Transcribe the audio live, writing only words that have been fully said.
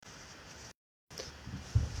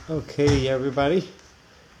Okay, everybody,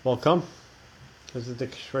 welcome. This is the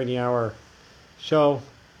Kishraini Hour show,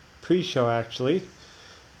 pre-show actually.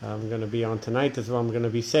 I'm going to be on tonight. This is what I'm going to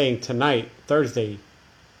be saying tonight, Thursday,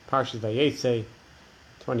 Parshas Vayetze,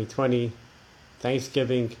 2020,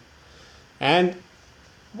 Thanksgiving. And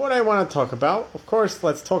what I want to talk about, of course,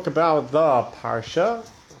 let's talk about the Parsha.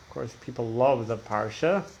 Of course, people love the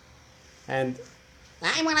Parsha. And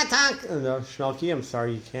I want to talk. No, Shmelky, I'm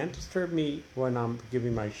sorry, you can't disturb me when I'm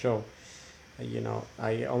giving my show.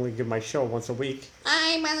 I only give my show once a week.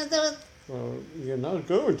 I want to do it. Well, you're not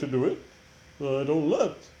going to do it. I don't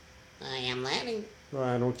let. I am letting. Well,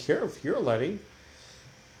 I don't care if you're letting.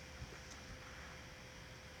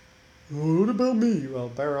 What about me? Well,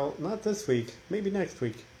 Beryl, not this week. Maybe next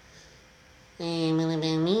week. What about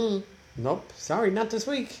me? Nope. Sorry, not this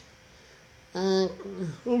week.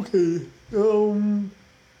 Okay.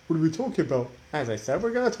 What are we talking about? As I said,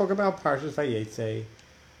 we're going to talk about Parshas Vayetze.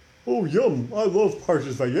 Oh, yum. I love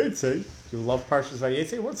Parshas Vayetze. You love Parshas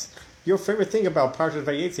Vayetze? What's your favorite thing about Parshas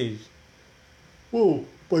Vayetze? Well,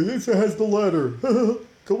 Vayetze has the ladder.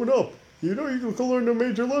 Going up. You can learn a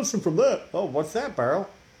major lesson from that. Oh, what's that, Beryl?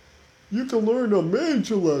 You can learn a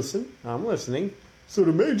major lesson. I'm listening. So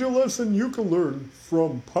the major lesson you can learn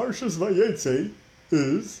from Parshas Vayetze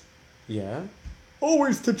is... Yeah?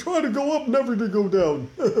 Always to try to go up, never to go down.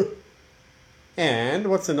 And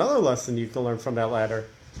what's another lesson you can learn from that ladder?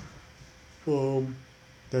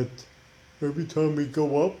 That every time we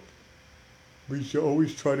go up, we should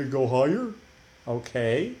always try to go higher.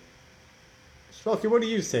 Okay. Shmelky, what do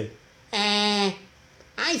you say? I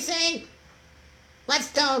say,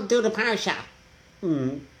 let's go do the parsha.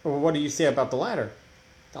 Well, what do you say about the ladder?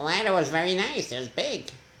 The ladder was very nice. It was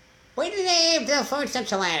big. Where did they able to afford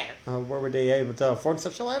such a ladder? Where were they able to afford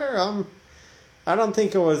such a ladder? I don't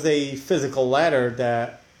think it was a physical ladder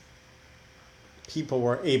that people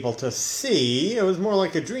were able to see. It was more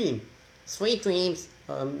like a dream. Sweet dreams.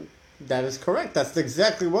 That is correct. That's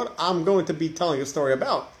exactly what I'm going to be telling a story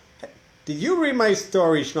about. Did you read my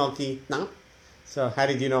story, Shmelky? No. So how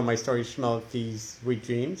did you know my story, Shmelky's Sweet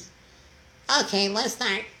Dreams? Okay, let's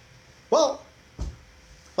start. Well,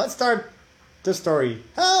 let's start the story.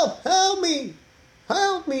 Help! Help me!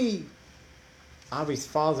 Help me! Avi's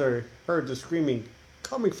father heard the screaming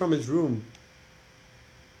coming from his room.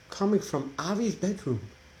 Coming from Avi's bedroom.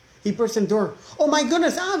 He burst in the door. Oh my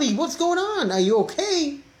goodness, Avi, what's going on? Are you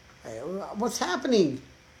okay? What's happening?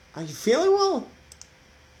 Are you feeling well?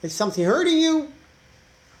 Is something hurting you?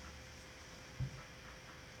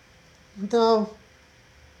 No.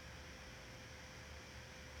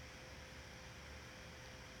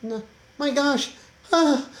 No. My gosh.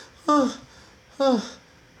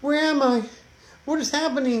 Where am I? What is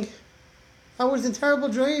happening? I was in terrible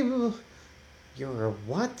dream. You're a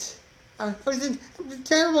what? I was in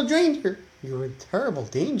terrible danger. You were in terrible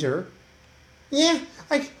danger? Yeah,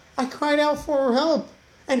 I cried out for help.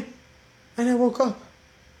 And I woke up.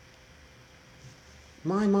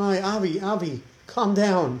 My, Avi, calm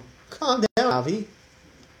down. Calm down, Avi.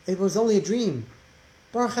 It was only a dream.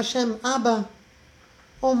 Baruch Hashem, Abba.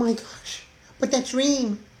 Oh my gosh. But that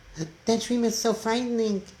dream is so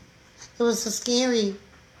frightening. It was so scary.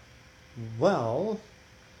 Well,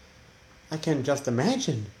 I can just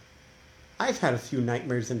imagine. I've had a few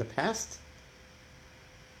nightmares in the past,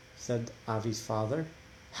 said Avi's father.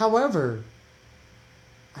 However,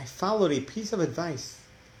 I followed a piece of advice,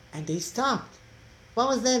 and they stopped. What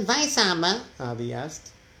was the advice, Abba? Avi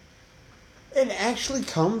asked. It actually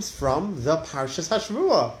comes from the Parshas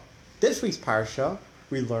Hashavua. This week's Parsha,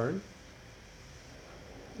 we learn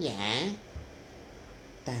Yeah?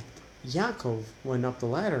 that Yaakov went up the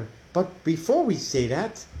ladder. But before we say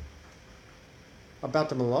that, about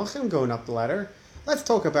the Malachim going up the ladder, let's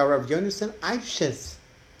talk about Rav Yonason Eibshes,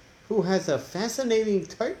 who has a fascinating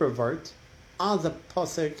Torah vart on the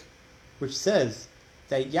Pasuk, which says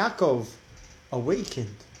that Yaakov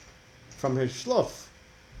awakened from his shluf.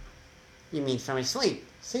 You mean from his sleep?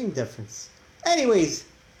 Same difference. Anyways,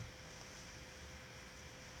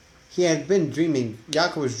 he had been dreaming.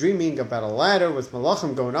 Yaakov was dreaming about a ladder with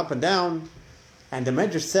Malachim going up and down. And the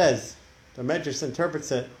Medrash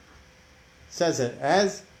interprets it, says it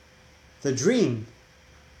as the dream,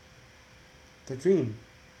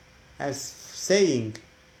 as saying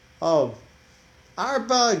of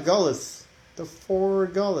Arba Gullus, the 4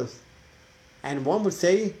 Gullus. And one would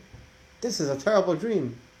say, this is a terrible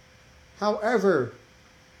dream. However,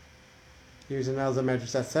 here's another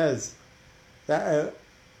Medrash that says that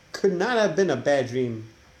could not have been a bad dream.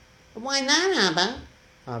 Why not, Abba?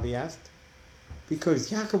 Avi asked. Because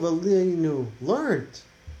Yaakov Avinu learned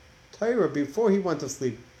Torah before he went to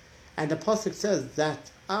sleep. And the pasuk says that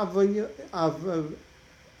Yaakov,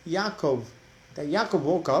 that Yaakov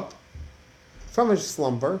woke up from his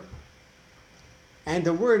slumber, and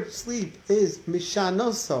the word sleep is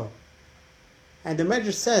mishanoso. And the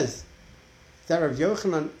Medrash says that Rav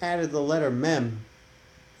Yochanan added the letter mem.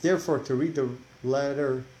 Therefore, to read the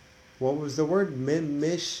letter, what was the word?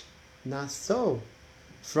 Mishnaso,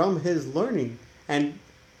 from his learning. And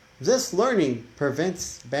this learning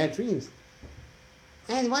prevents bad dreams.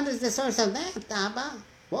 And what is the source of that, Abba?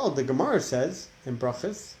 Well, the Gemara says in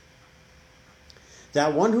Brachas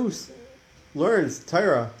that one who learns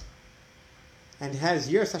Torah and has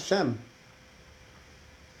Yiras Hashem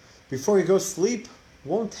before he goes to sleep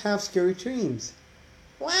won't have scary dreams.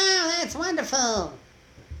 Wow, that's wonderful.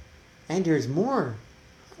 And there's more.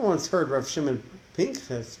 I once heard Rav Shimon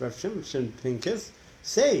Pinchas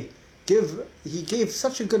say, he gave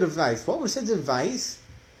such a good advice. What was his advice?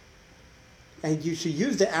 And you should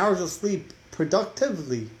use the hours of sleep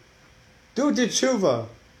productively. Do tshuva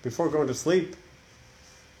before going to sleep.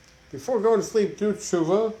 Before going to sleep, do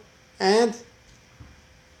tshuva, and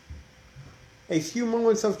a few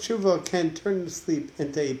moments of tshuva can turn sleep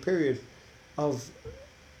into a period of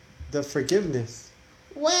the forgiveness.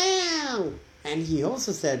 Wow! And he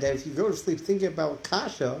also said that if you go to sleep thinking about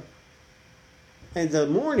kasha, in the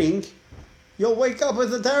morning, you'll wake up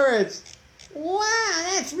with a teretz. Wow,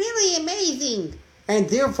 that's really amazing. And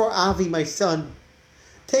therefore, Avi, my son,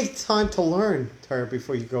 take time to learn Torah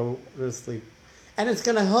before you go to sleep. And it's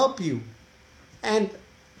going to help you. And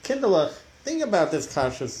Kindlech, think about this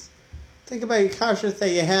kashas. Think about your kashas that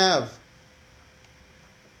you have.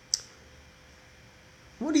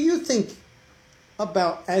 What do you think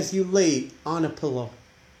about as you lay on a pillow?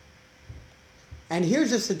 And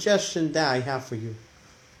here's a suggestion that I have for you.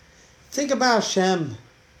 Think about Hashem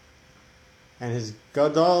and His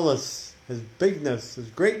gadolus, His bigness, His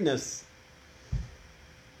greatness.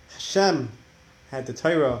 Hashem had the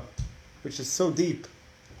Torah, which is so deep.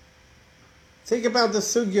 Think about the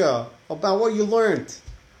sugya, about what you learned.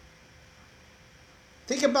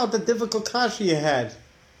 Think about the difficult kasha you had.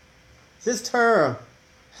 This Torah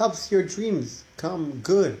helps your dreams come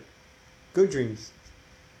good dreams,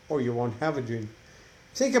 or you won't have a dream.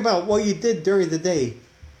 Think about what you did during the day.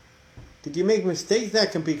 Did you make mistakes?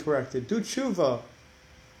 That can be corrected. Do tshuva.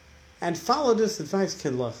 And follow this advice,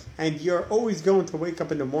 Kindlech. And you're always going to wake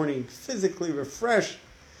up in the morning physically refreshed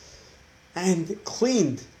and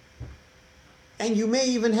cleaned. And you may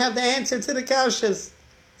even have the answer to the kashas.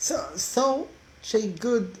 So a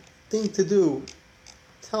good thing to do. I'm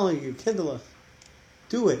telling you, Kindlech,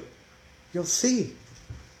 do it. You'll see.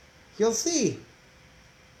 You'll see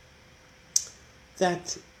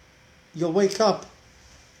that you'll wake up.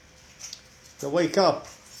 You'll wake up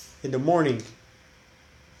in the morning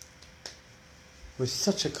with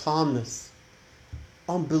such a calmness.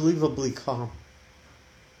 Unbelievably calm.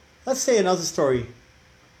 Let's say another story.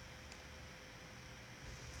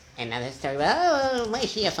 Another story. Oh, my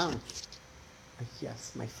phone.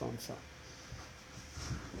 Yes, my phone fell.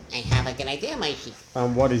 I have a good idea, Mikey.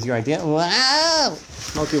 What is your idea? Wow!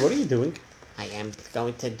 Smokey, what are you doing? I am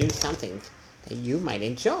going to do something that you might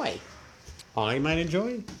enjoy. I might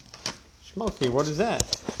enjoy. Smokey, what is that?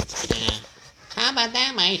 How about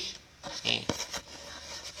that, Mike? Yeah.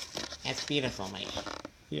 That's beautiful, Mike.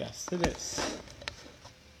 Yes, it is.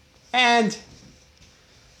 And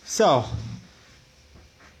so,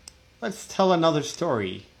 let's tell another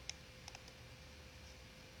story.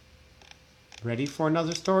 Ready for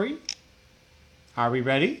another story? Are we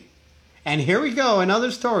ready? And here we go,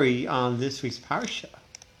 another story on this week's Parsha.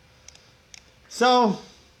 So,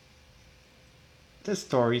 this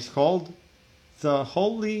story is called The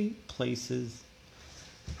Holy Places.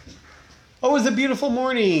 Oh, it was a beautiful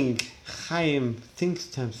morning. Chaim thinks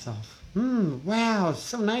to himself, wow,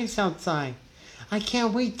 so nice outside. I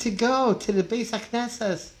can't wait to go to the Beis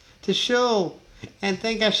HaKnesses, to Shul, and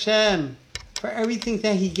thank Hashem for everything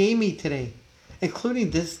that He gave me today,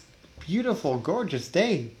 including this beautiful, gorgeous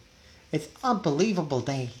day. It's an unbelievable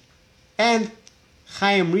day. And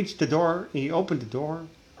Chaim reached the door, he opened the door,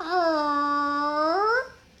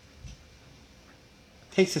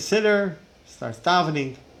 takes a sitter, starts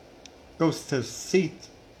davening, goes to his seat,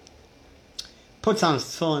 puts on his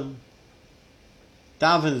tefillin,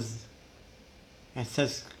 davens, and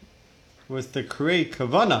says with the Kurei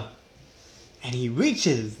Kavana, and he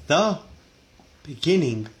reaches the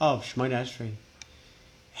beginning of Shemoneh Esrei,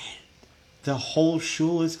 and the whole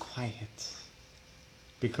shul is quiet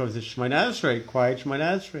because it's Shemoneh Esrei, quiet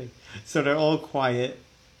Shemoneh Esrei. So they're all quiet,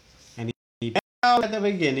 and he out at the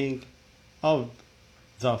beginning of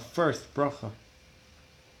the first bracha,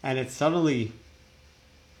 and it suddenly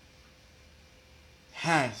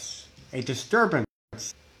has a disturbance.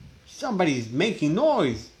 Somebody's making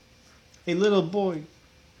noise. A little boy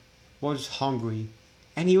was hungry,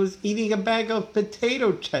 and he was eating a bag of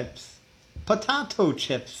potato chips. Potato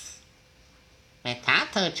chips.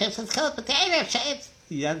 Potato chips? It's called potato chips.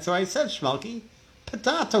 Yeah, that's what I said, Schmalky.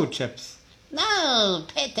 Potato chips. No,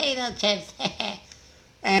 potato chips.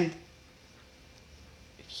 And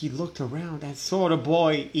he looked around and saw the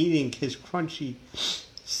boy eating his crunchy,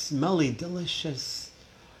 smelly, delicious,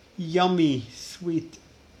 yummy, sweet,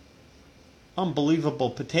 unbelievable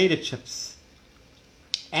potato chips.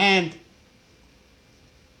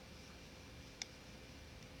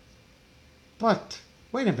 But,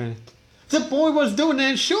 wait a minute. The boy was doing it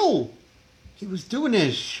in shul. He was doing it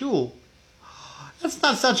in shul. That's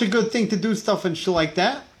not such a good thing to do stuff in shul like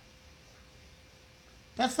that.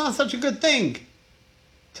 That's not such a good thing.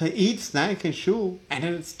 To eat snack in shul. And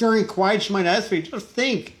it's during Quiet Shemoneh Esrei. Just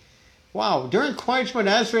think. Wow, during Quiet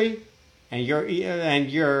Shemoneh Esrei,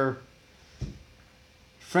 and your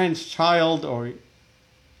friend's child or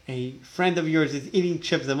a friend of yours is eating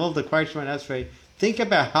chips in the middle of the Quiet Shemoneh Esrei. Think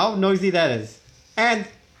about how noisy that is. And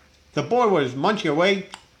the boy was munching away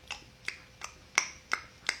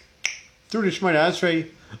through the Shemoneh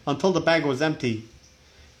Esrei until the bag was empty.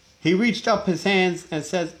 He reached up his hands and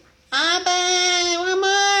says, Abba, one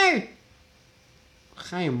more!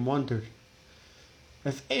 Chaim wondered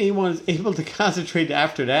if anyone is able to concentrate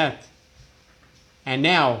after that. And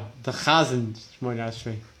now, the Chazan, Shemoneh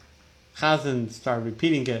Esrei. Chazan started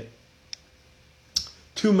repeating it.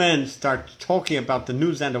 Two men start talking about the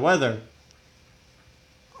news and the weather.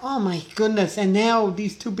 Oh my goodness, and now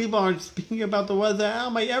these two people are speaking about the weather. How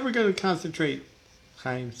am I ever going to concentrate?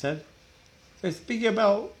 Chaim said. They're speaking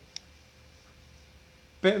about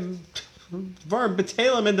Dvar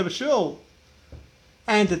B'Telem in the shul.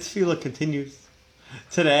 And the tefillah continues.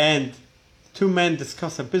 To the end, two men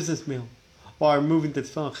discuss a business meal while removing the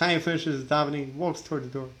tefillah. Chaim finishes his davening, walks toward the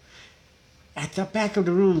door. At the back of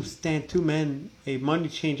the room stand two men, a money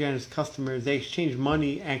changer and his customers. They exchange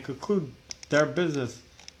money and conclude their business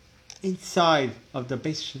inside of the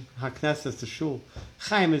Beis HaKnesses, the shul.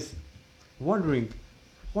 Chaim is wondering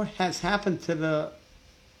what has happened to the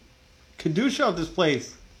kedusha of this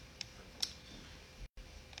place.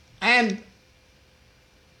 And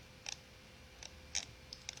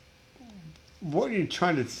what are you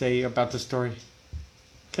trying to say about the story?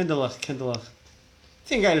 Kinderlich. I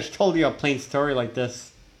think I just told you a plain story like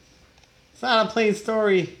this. It's not a plain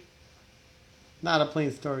story. Not a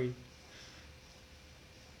plain story.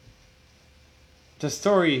 The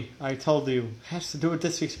story I told you has to do with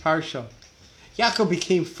this week's parsha. Yaakov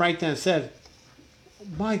became frightened and said,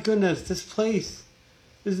 my goodness, this place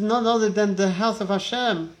is none other than the house of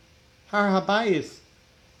Hashem, Har HaBayis.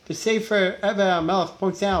 The Sefer Eved HaMelech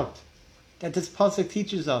points out that this pasuk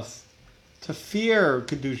teaches us to fear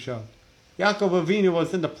Kedusha. Yaakov Avinu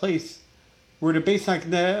was in the place where the Beis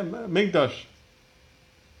HaMikdash,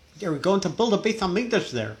 they were going to build a Beis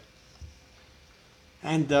HaMikdash there.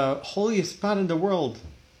 And the holiest spot in the world.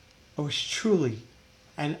 It was truly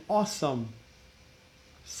an awesome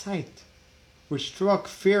sight, which struck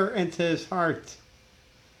fear into his heart.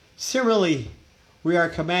 Similarly, we are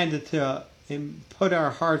commanded to put our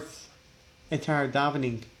hearts into our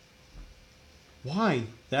davening. Why?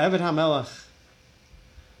 The Eved HaMelech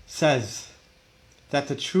says that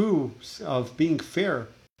the truth of being fair,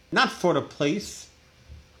 not for the place.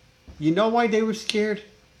 You know why they were scared?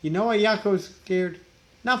 You know why Yaakov was scared?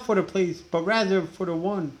 Not for the place, but rather for the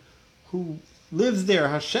one who lives there,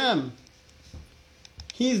 Hashem.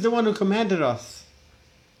 He's the one who commanded us.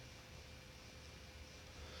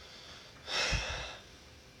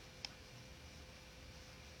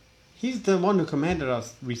 He's the one who commanded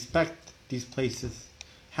us respect these places.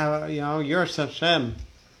 How, you're Hashem.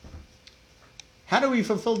 How do we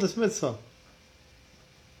fulfill this mitzvah?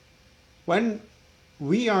 When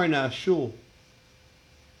we are in a shul,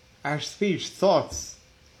 our speech, thoughts,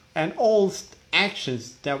 and all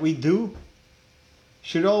actions that we do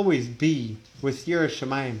should always be with Yiras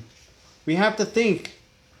Shamayim. We have to think.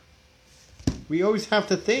 We always have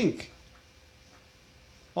to think.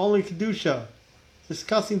 Only Kedusha,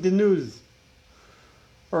 discussing the news,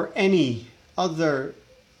 or any other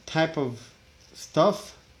type of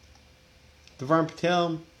stuff, Dvar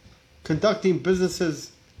B'Telem, conducting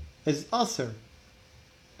businesses is usher.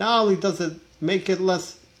 Not only does it make it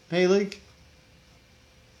less Helig,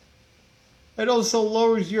 it also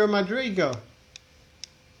lowers your madriga.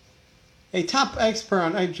 A top expert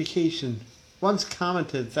on education once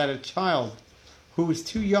commented that a child who is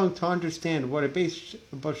too young to understand what a Beis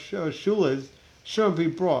Shul is shouldn't be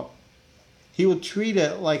brought he will treat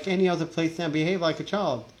it like any other place and behave like a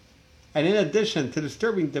child. And in addition to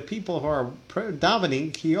disturbing the people who are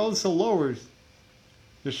davening, he also lowers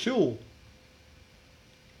the shul.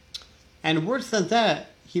 And worse than that,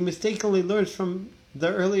 he mistakenly learns from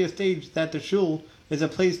the earliest age that the shul is a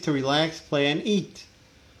place to relax, play, and eat.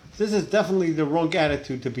 This is definitely the wrong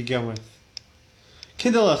attitude to begin with.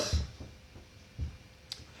 Kindlech.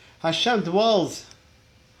 Hashem dwells.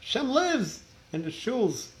 Hashem lives in the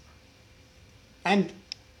shuls. And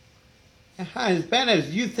as bad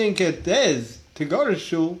as you think it is to go to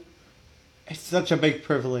shul, it's such a big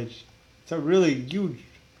privilege. It's a really huge,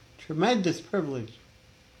 tremendous privilege.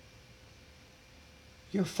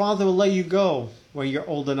 Your father will let you go when you're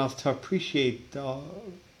old enough to appreciate the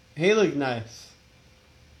heilignis.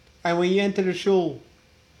 And when you enter the shul,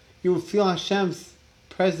 you will feel Hashem's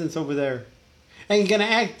presence over there. And you're going to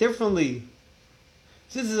act differently.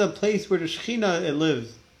 This is a place where the Shekhinah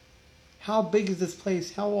lives. How big is this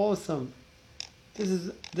place? How awesome. This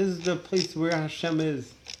is the place where Hashem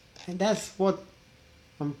is. And that's what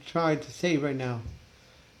I'm trying to say right now.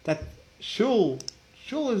 That shul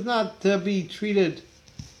is not to be treated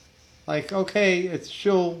like, okay, it's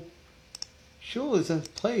shul. Shul is a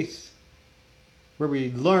place where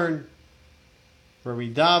we learn, where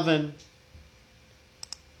we daven,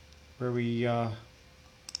 where we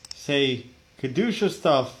say kedusha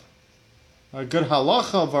stuff, a good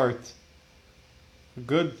halacha of art, a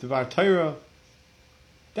good Dvar Torah.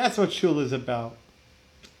 That's what shul is about.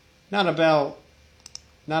 Not about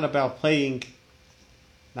playing,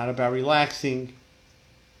 not about relaxing,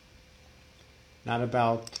 not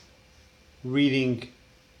about reading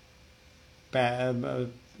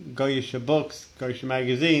Goyish books, Goyish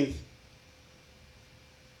magazines.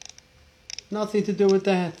 Nothing to do with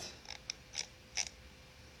that.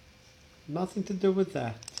 Nothing to do with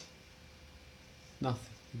that.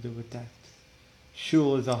 Nothing to do with that.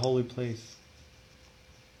 Shul is a holy place.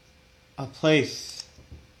 A place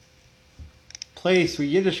where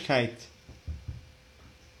Yiddishkeit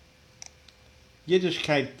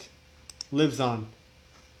lives on.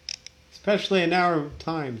 Especially in our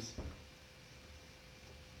times.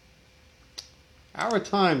 Our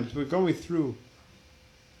times we're going through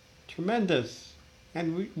tremendous,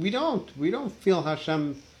 and we don't feel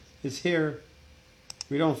Hashem is here.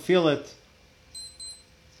 We don't feel it.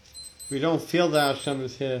 We don't feel that Hashem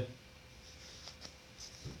is here.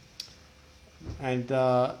 And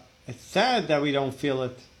it's sad that we don't feel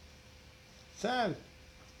it. Sad.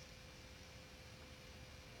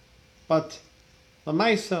 But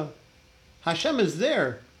Lamaisa, Hashem is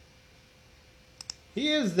there. He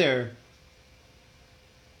is there.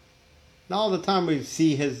 And all the time we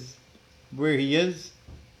see where He is.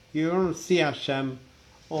 You don't see Hashem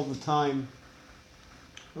all the time.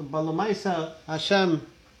 But Lamaisa, Hashem,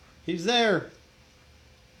 He's there.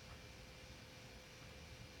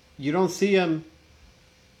 You don't see Him.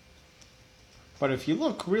 But if you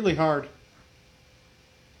look really hard,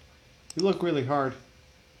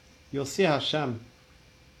 you'll see Hashem.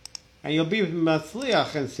 And you'll be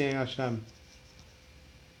matzliach in seeing Hashem.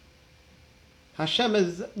 Hashem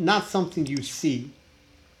is not something you see.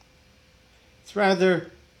 It's rather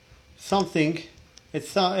something,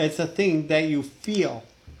 it's a thing that you feel.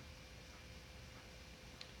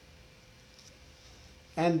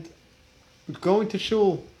 And going to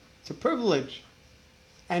shul, it's a privilege.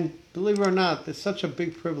 And believe it or not, it's such a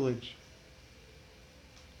big privilege.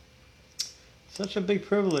 Such a big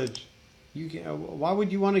privilege. Why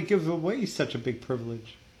would you want to give away such a big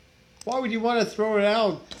privilege? Why would you want to throw it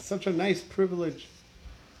out? Such a nice privilege.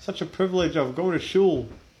 Such a privilege of going to shul.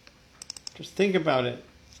 Just think about it.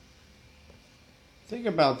 Think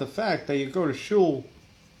about the fact that you go to shul.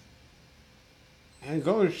 And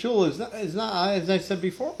going to shul is not, as I said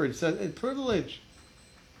before, it's a privilege.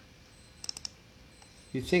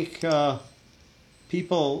 You think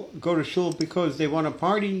people go to shul because they want to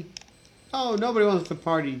party? Oh, nobody wants to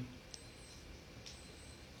party.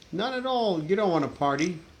 Not at all. You don't want to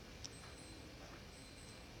party.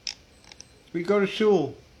 We go to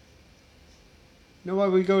shul. You know why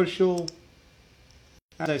we go to shul?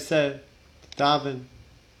 As I said, to daven.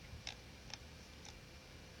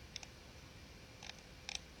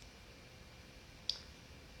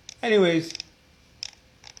 Anyways,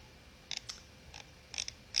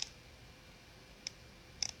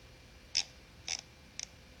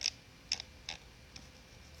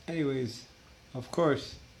 of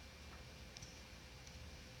course,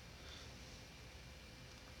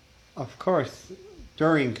 when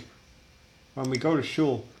we go to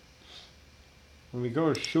shul,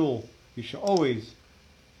 you should always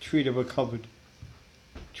treat it with kavod.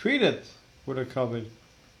 Treat it with a kavod.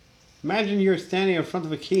 Imagine you're standing in front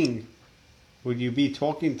of a king. Would you be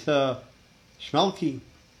talking to Shmelki?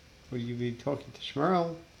 Would you be talking to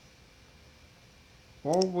Shmerl?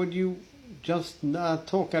 Or would you just not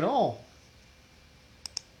talk at all?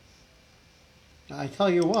 I tell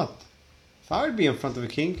you what, if I would be in front of a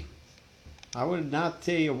king, I would not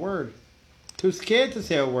say a word. Too scared to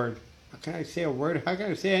say a word. How can I say a word? How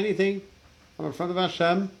can I say anything? I'm in front of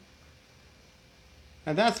Hashem.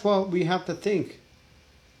 And that's what we have to think.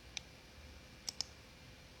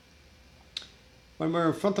 When we're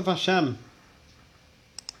in front of Hashem,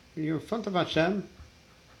 when you're in front of Hashem,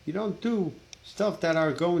 you don't do stuff that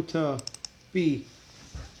are going to be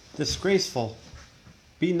disgraceful,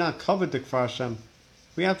 be not coveted for Hashem.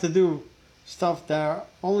 We have to do stuff that are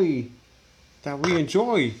only that we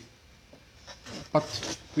enjoy,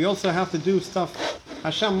 but we also have to do stuff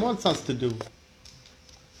Hashem wants us to do.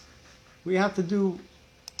 We have to do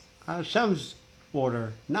Hashem's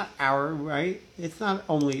order, not our, right? It's not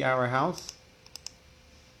only our house.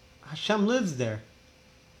 Hashem lives there,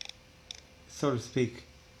 so to speak.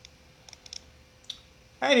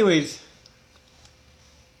 Anyways,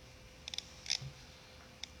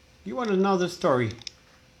 you want another story.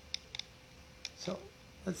 So,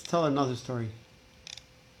 let's tell another story.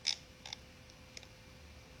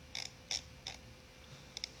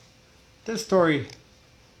 This story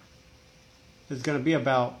is going to be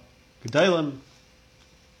about Gedolim,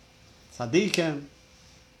 Tzaddikim.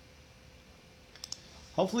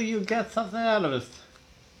 Hopefully you get something out of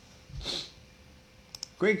this.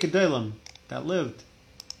 Great Gedolim that lived.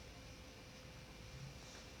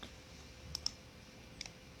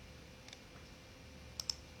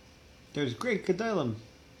 There's great Gedolim.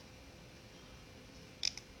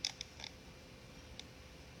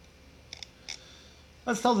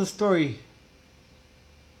 Let's tell the story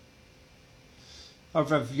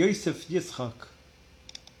of Rav Yosef Yitzchak.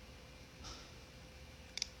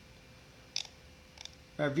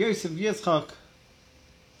 Rav Yosef Yitzchak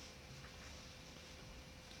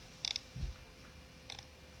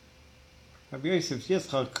Rav Yosef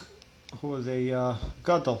Yitzchak, who was a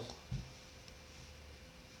gadol.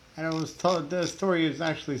 And it was told, the story is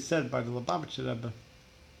actually said by the Lubavitcher Rebbe.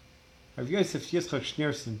 Rav Yosef Yitzchak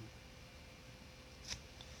Schneerson.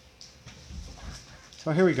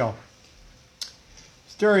 So here we go.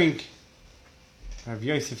 It's during Rav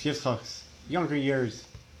Yosef Yitzchak's younger years,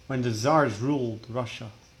 when the Tsars ruled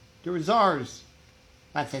Russia. There were Tsars.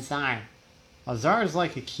 What's a Tsar? A Tsar is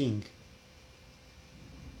like a king.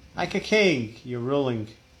 Like a king, you're ruling.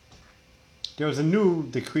 There was a new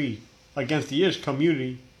decree against the Yiddish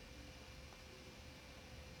community,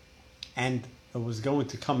 and it was going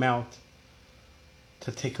to come out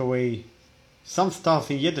to take away some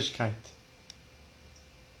stuff in Yiddishkeit.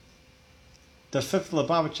 The fifth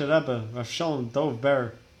Lubavitcher Rebbe, Rav Shalom Dov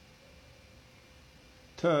Ber,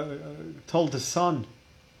 told his son,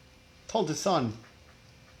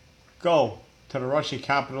 go to the Russian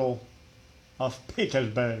capital of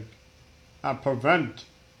Petersburg and prevent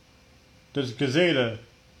this Gazeta.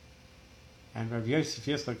 And Rav Yosef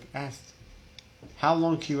Yitzchak asked how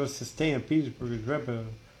long he was to stay in Petersburg with Rebbe.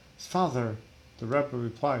 His father, the Rebbe,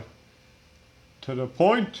 replied, to the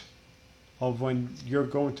point of when you're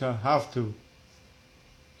going to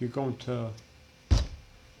be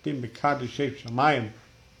Mekadosh Shamayim.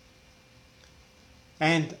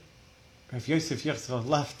 And Rav Yosef Yitzchak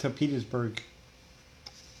left to Petersburg,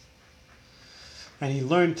 and he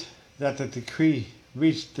learned that the decree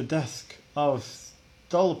reached the desk of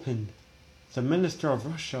Stolypin, the minister of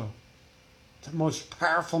Russia, the most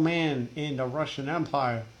powerful man in the Russian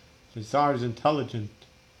Empire. The Tsar's intelligent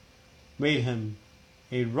made him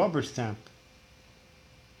a rubber stamp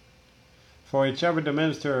for whichever the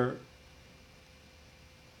minister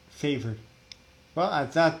favored. Well,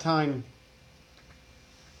 at that time,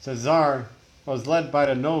 the Tsar was led by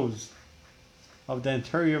the nose of the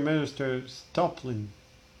Interior Minister Stoplin,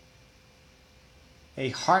 a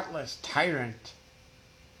heartless tyrant,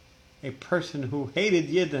 a person who hated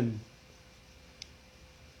Yidden.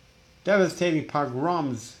 Devastating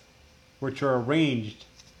pogroms which were arranged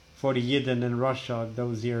for the Yidden in Russia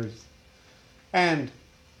those years. And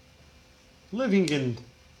living in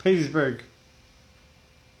Petersburg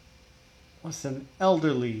was an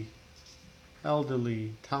elderly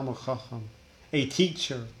Talmud Chacham, a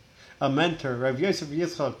teacher, a mentor. Rav Yosef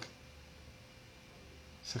Yitzchak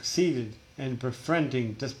succeeded in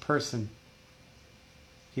befriending this person.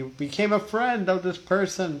 He became a friend of this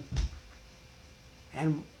person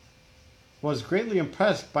and was greatly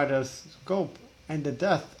impressed by the scope and the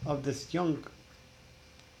depth of this young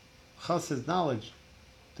chassid's knowledge,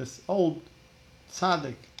 this old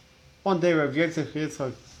tzaddik. One day Rav Yosef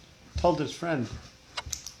Yitzchak told his friend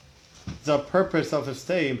the purpose of his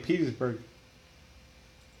stay in Petersburg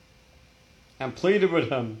and pleaded with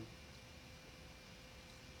him.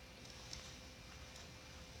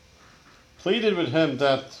 Pleaded with him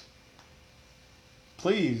that,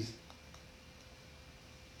 please,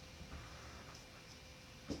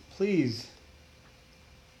 the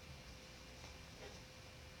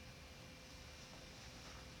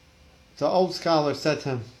old scholar said to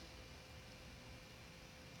him,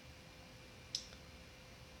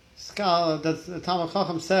 the Talmud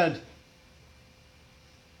Chacham said,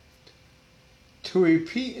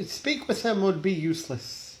 to speak with him would be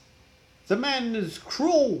useless. The man is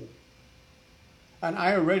cruel, and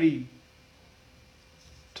I already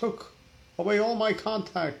took away all my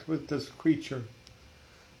contact with this creature.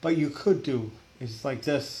 But you could do is like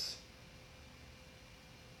this.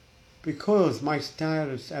 Because my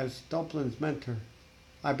status as Dublin's mentor,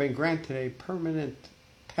 I've been granted a permanent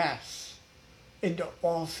pass in the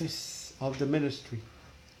office of the ministry.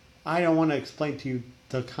 I don't want to explain to you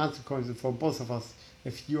the consequences for both of us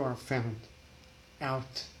if you are found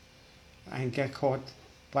out and get caught.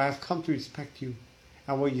 But I've come to respect you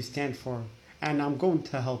and what you stand for, and I'm going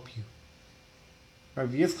to help you.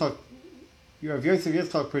 Rav Yosef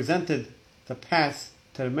Yitzchak presented the pass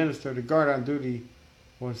to the minister. The guard on duty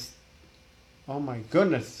was, oh my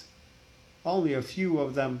goodness, only a few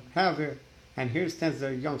of them have it, and here stands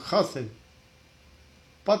a young chassid.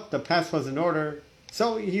 But the pass was in order,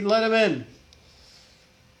 so he let him in.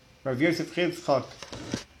 Rav Yosef Yitzchak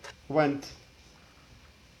went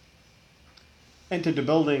into the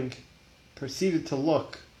building, proceeded to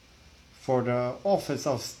look for the office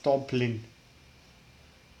of Stoplin.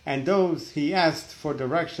 And those he asked for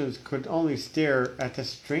directions could only stare at the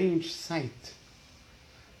strange sight.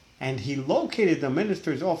 And he located the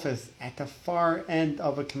minister's office at the far end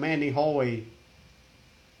of a commanding hallway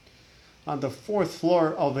on the 4th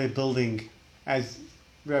floor of a building. As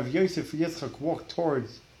Rav Yosef Yitzchak walked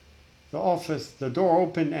towards the office, the door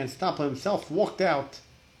opened and Stoplin himself walked out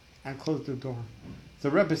and closed the door.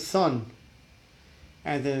 The Rebbe's son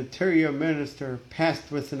and the interior minister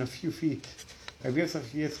passed within a few feet. Rav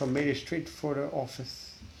Yosef Yitzchak made it straight for the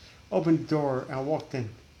office, opened the door and walked in.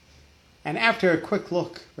 And after a quick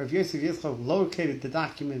look, Rav Yosef Yitzchak located the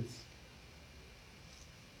documents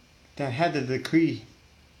that had the decree.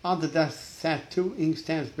 On the desk sat 2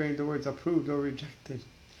 inkstands bearing the words approved or rejected.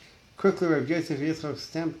 Quickly, Rav Yosef Yitzchak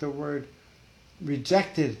stamped the word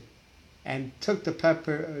rejected and took the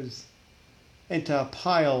papers into a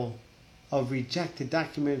pile of rejected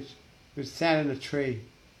documents which sat in a tray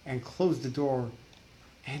and closed the door.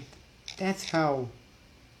 And that's how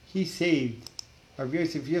he saved, Rav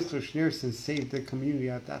Yosef Yitzchak Schneerson saved the community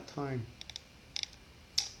at that time.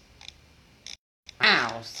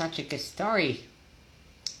 Wow, such a good story.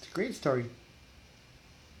 It's a great story.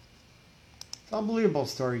 It's unbelievable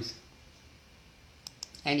stories.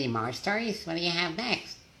 Any more stories? What do you have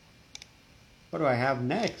next? What do I have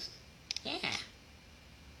next? Yeah.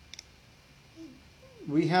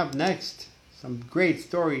 We have next some great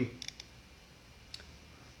story.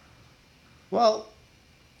 Well,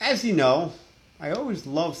 as you know, I always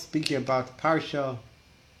love speaking about Parsha.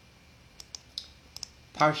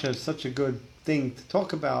 Parsha is such a good thing to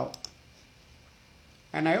talk about.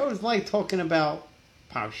 And I always like talking about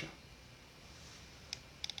Parsha.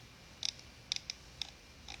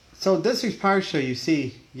 So this week's Parsha, you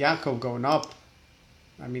see Yaakov going up.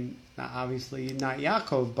 I mean, obviously not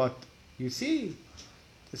Yaakov, but you see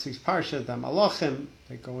this week's Parsha, the Malachim,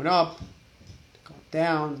 they're going up, they're going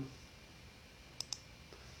down,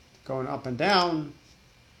 going up and down.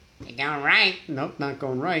 They're going right. Nope, not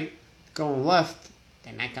going right. Going left.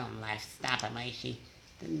 They're not going left. Stop it, Maishi.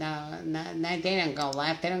 No, they didn't go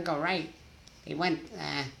left. They didn't go right. They went,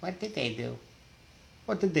 what did they do?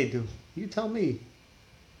 What did they do? You tell me.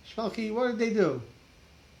 Shmelky, what did they do?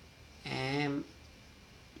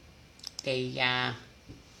 The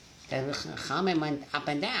Chachamim went up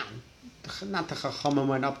and down. Not the Chachamim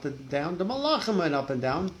went up and down. The Malachim went up and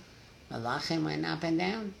down. Malachim went up and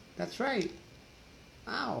down? That's right.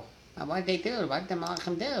 Oh, well, what did they do? What did the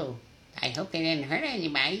Malachim do? I hope they didn't hurt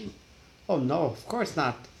anybody. Oh no, of course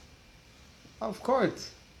not. Of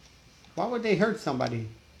course. Why would they hurt somebody?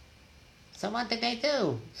 So what did they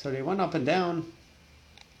do? So they went up and down.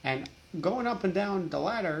 And going up and down the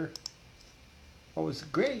ladder, it was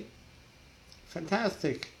great.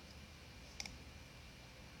 Fantastic.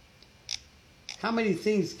 How many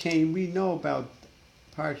things can we know about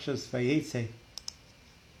Parshas Vayetze?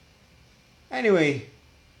 Anyway.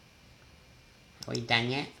 Are we done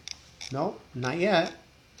yet? No, not yet.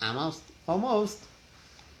 Almost. Almost.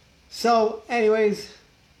 So, anyways,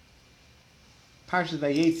 Parshas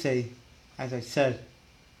Vayetze, as I said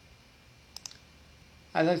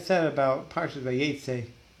about Parshas Vayetze,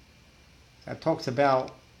 that talks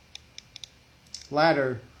about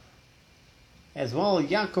ladder. As well,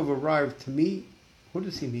 Yaakov arrived to meet, who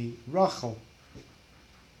does he meet? Rachel.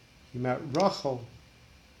 He met Rachel.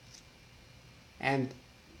 And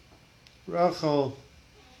Rachel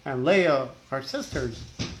and Leah are sisters.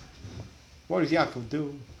 What does Yaakov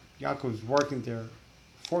do? Yaakov's working there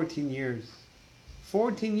 14 years.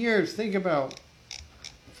 14 years, think about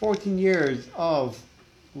 14 years of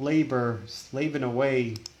labor, slaving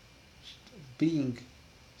away, being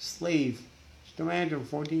slave. Just imagine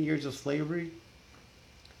 14 years of slavery,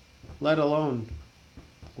 let alone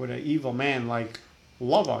with an evil man like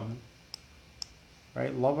Lavan.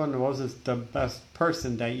 Right? Lavan wasn't the best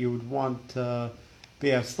person that you would want to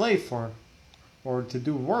be a slave for or to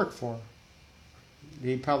do work for.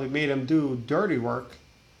 He probably made him do dirty work.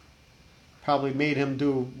 Probably made him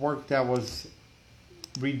do work that was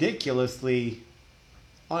ridiculously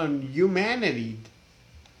unhumanity.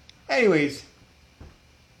 Anyways,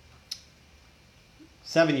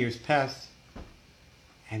 7 years pass,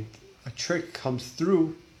 and a trick comes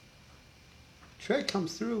through.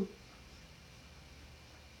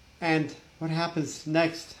 And what happens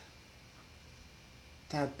next?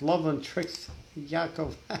 That Lavan tricks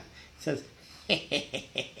Yaakov. Says,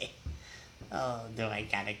 Oh, do I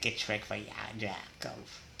got a good trick for Yaakov?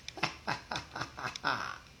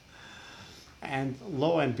 and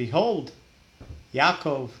lo and behold,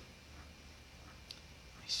 Yaakov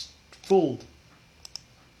is fooled.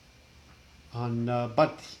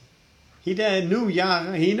 But he didn't knew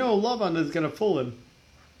he knew Lavan is gonna fool him.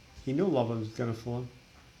 He knew Lavan was gonna fool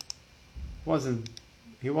him.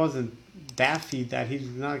 He wasn't daffy that he's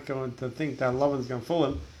not going to think that Lavan's gonna fool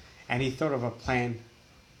him, and he thought of a plan.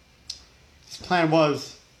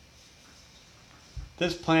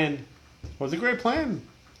 This plan was a great plan,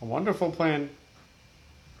 a wonderful plan,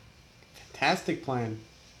 fantastic plan.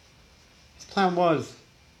 His plan was,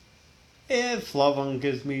 if Lavan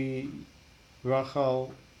gives me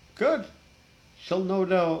Rachel, good. She'll know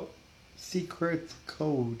the secret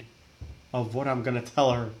code of what I'm going to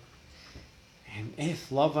tell her. And if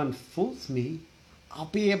Lavan fools me, I'll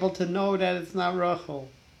be able to know that it's not Rachel.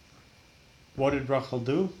 What did Rachel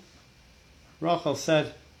do? Rachel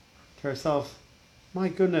said to herself, my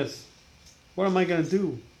goodness, what am I going to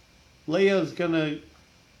do? Leah's going to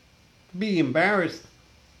be embarrassed.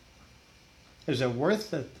 Is it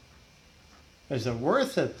worth it? Is it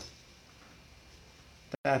worth it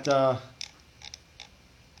that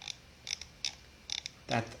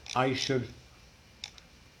I should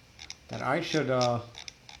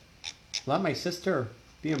let my sister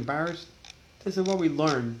be embarrassed? This is what we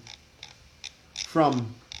learn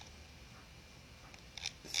from.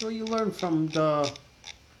 So you learn from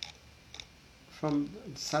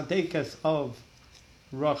Sadekas of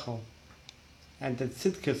Rachel and the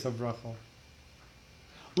Tzidkas of Rachel.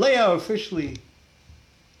 Leah officially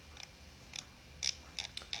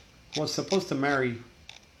was supposed to marry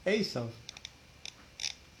Esav,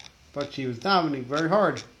 but she was davening very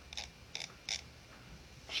hard.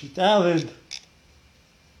 She davened,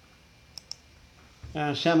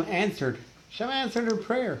 and Hashem answered. Hashem answered her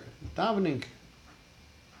prayer, davening.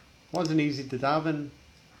 Wasn't easy to daven.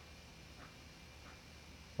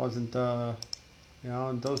 Wasn't,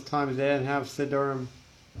 in those times they didn't have Siddurim.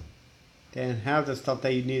 They didn't have the stuff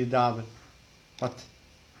that you needed to daven. But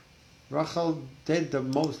Rachel did the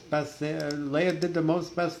most best thing, Leah did the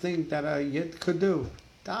most best thing that a Yid could do,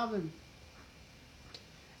 daven.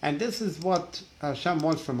 And this is what Hashem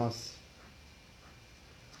wants from us.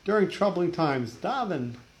 During troubling times,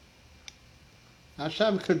 daven.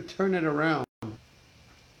 Hashem could turn it around.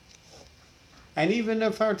 And even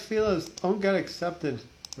if our tefillahs don't get accepted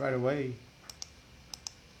right away,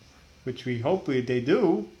 which we hope they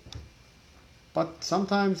do, but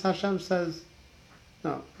sometimes Hashem says,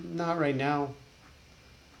 no, not right now.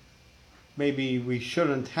 Maybe we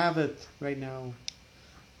shouldn't have it right now.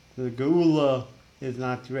 The Geula is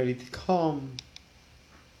not ready to come.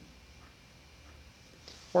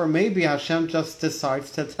 Or maybe Hashem just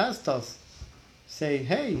decides to test us. Say,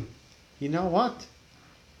 hey, you know what?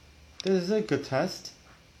 This is a good test.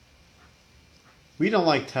 We don't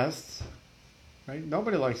like tests, right?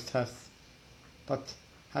 Nobody likes tests. But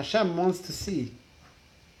Hashem wants to see.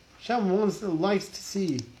 Hashem likes to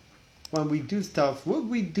see when we do stuff. Would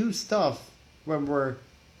we do stuff when we're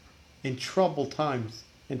in troubled times?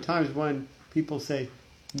 In times when people say,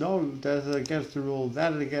 no, that's against the rule,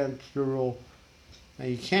 that is against the rule. And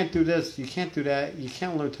you can't do this, you can't do that, you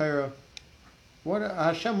can't learn Torah. What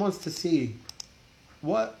Hashem wants to see,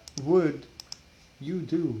 what would you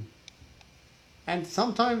do. And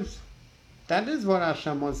sometimes that is what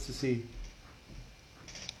Hashem wants to see.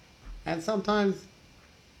 And sometimes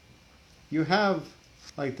you have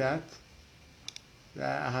like that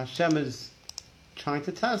Hashem is trying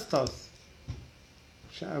to test us.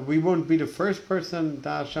 We won't be the first person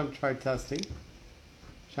that Hashem tried testing.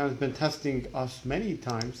 Hashem has been testing us many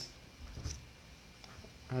times.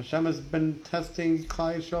 Hashem has been testing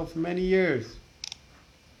Klal Yisrael for many years.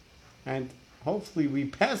 And hopefully we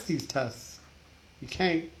pass these tests. We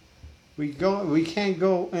can't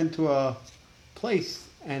go into a place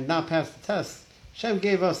and not pass the test. Hashem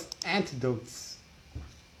gave us antidotes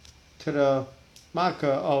to the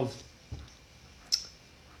makkah of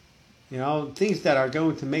things that are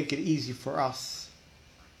going to make it easy for us.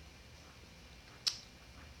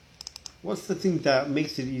 What's the thing that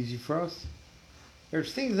makes it easy for us?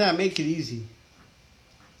 There's things that make it easy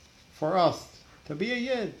for us to be a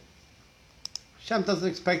Yid. Hashem doesn't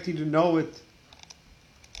expect you to know it.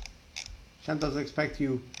 Hashem doesn't expect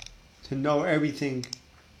you to know everything.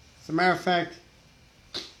 As a matter of fact,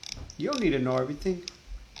 you don't need to know everything.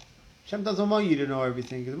 Hashem doesn't want you to know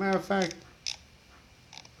everything. As a matter of fact,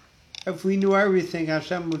 if we knew everything,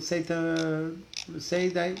 Hashem would say that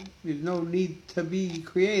there's no need to be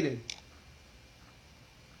created.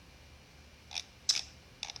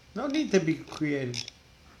 No need to be created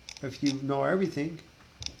if you know everything.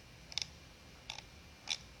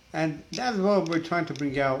 And that's what we're trying to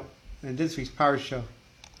bring out in this week's parasha.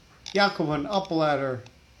 Yaakov went up a ladder.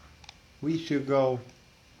 We should go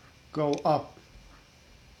up.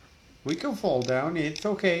 We can fall down. It's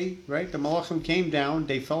okay, right? The Malachim came down.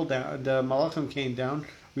 They fell down. The Malachim came down.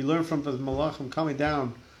 We learned from the Malachim coming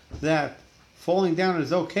down that falling down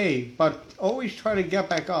is okay, but always try to get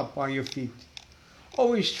back up on your feet.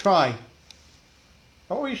 Always try.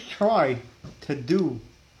 Always try to do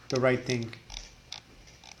the right thing.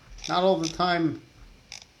 Not all the time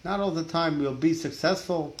we'll be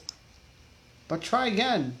successful, but try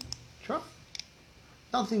again. Try.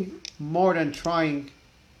 Nothing more than trying.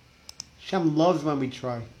 Hashem loves when we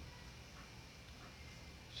try.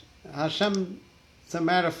 Hashem, as a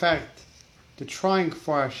matter of fact, the trying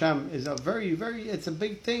for Hashem is it's a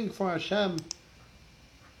big thing for Hashem.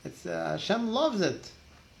 Hashem loves it.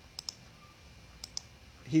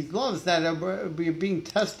 He loves that we're being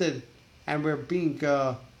tested and we're acing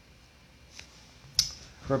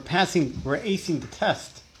the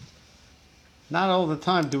test. Not all the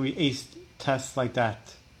time do we ace tests like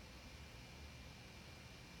that.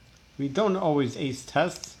 We don't always ace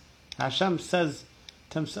tests. Hashem says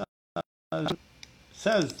to himself,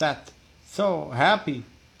 that so happy,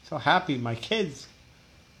 my kids,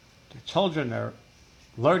 the children are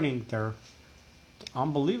learning, they're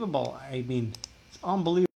unbelievable. I mean, it's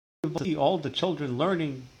unbelievable to see all the children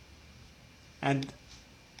learning, and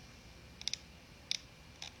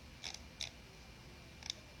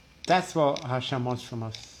that's what Hashem wants from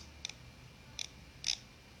us.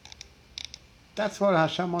 That's what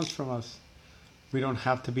Hashem wants from us. We don't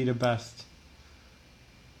have to be the best.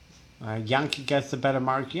 Yankee gets a better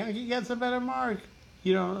mark. Yankee gets a better mark.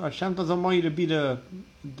 Hashem doesn't want you to be the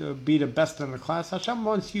best in the class. Hashem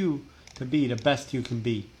wants you to be the best you can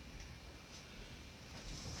be.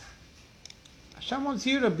 Hashem wants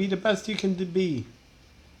you to be the best you can be.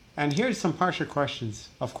 And here's some partial questions.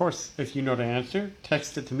 Of course, if you know the answer,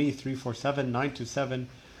 text it to me, 347-927-3279,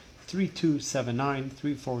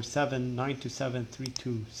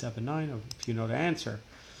 347-927-3279, if you know the answer.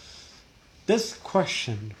 This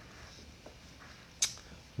question: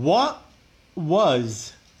 what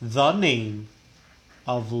was the name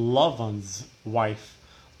of Lavan's wife?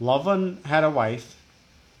 Lavan had a wife,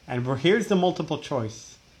 and here's the multiple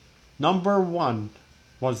choice. Number 1,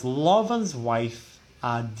 was Lavan's wife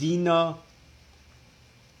Adina?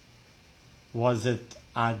 Was it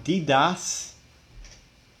Adidas?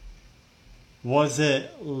 Was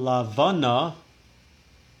it Lavana?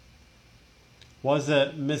 Was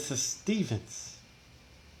it Mrs. Stevens?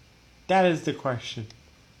 That is the question.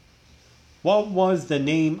 What was the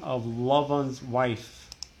name of Lavan's wife?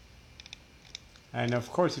 And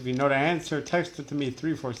of course, if you know the answer, text it to me,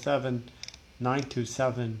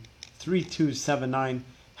 347-927-3279.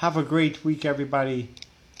 Have a great week, everybody.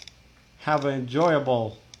 Have an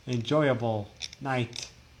enjoyable night.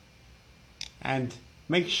 And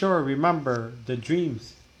make sure, remember the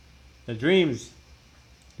dreams. The dreams.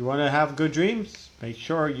 You want to have good dreams? Make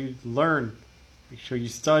sure you learn. Make sure you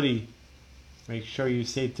study. Make sure you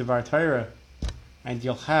say Devar Torah. And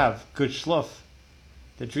you'll have good shluff.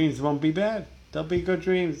 The dreams won't be bad. They'll be good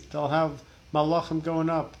dreams. They'll have malachim going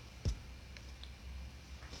up.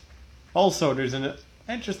 Also, there's an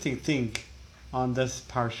interesting thing on this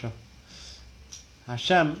parsha.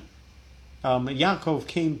 Hashem, Yaakov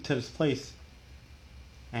came to this place,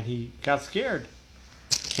 and he got scared.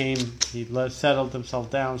 Settled himself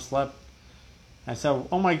down, slept, and said,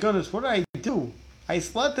 "Oh my goodness, what did I do? I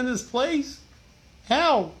slept in this place?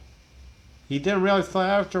 How?" He didn't realize until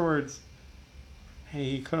afterwards.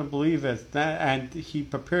 He couldn't believe it, and he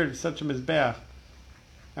prepared such a mizbeach.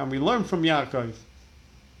 And we learn from Yaakov.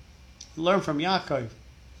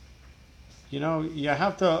 You know, you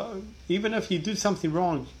have to, even if you do something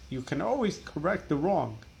wrong, you can always correct the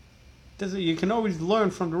wrong. You can always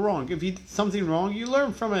learn from the wrong. If you did something wrong, you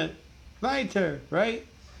learn from it. Weiter, right?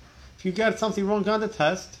 If you got something wrong on the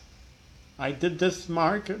test, I did this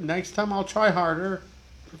mark, next time I'll try harder,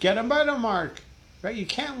 get a better mark. Right? You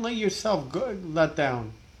can't let yourself let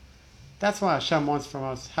down. That's what Hashem wants from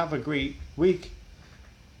us. Have a great week.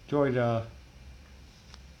 Enjoy the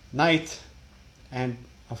night. And,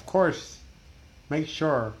 of course, make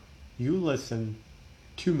sure you listen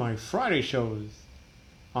to my Friday shows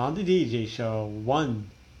on the DJ Show,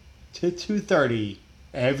 1 to 2:30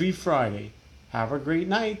 every Friday. Have a great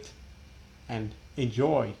night and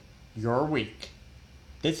enjoy your week.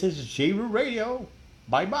 This is J-Root Radio.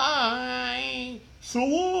 Bye-bye. So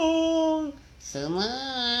long. So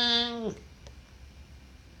long.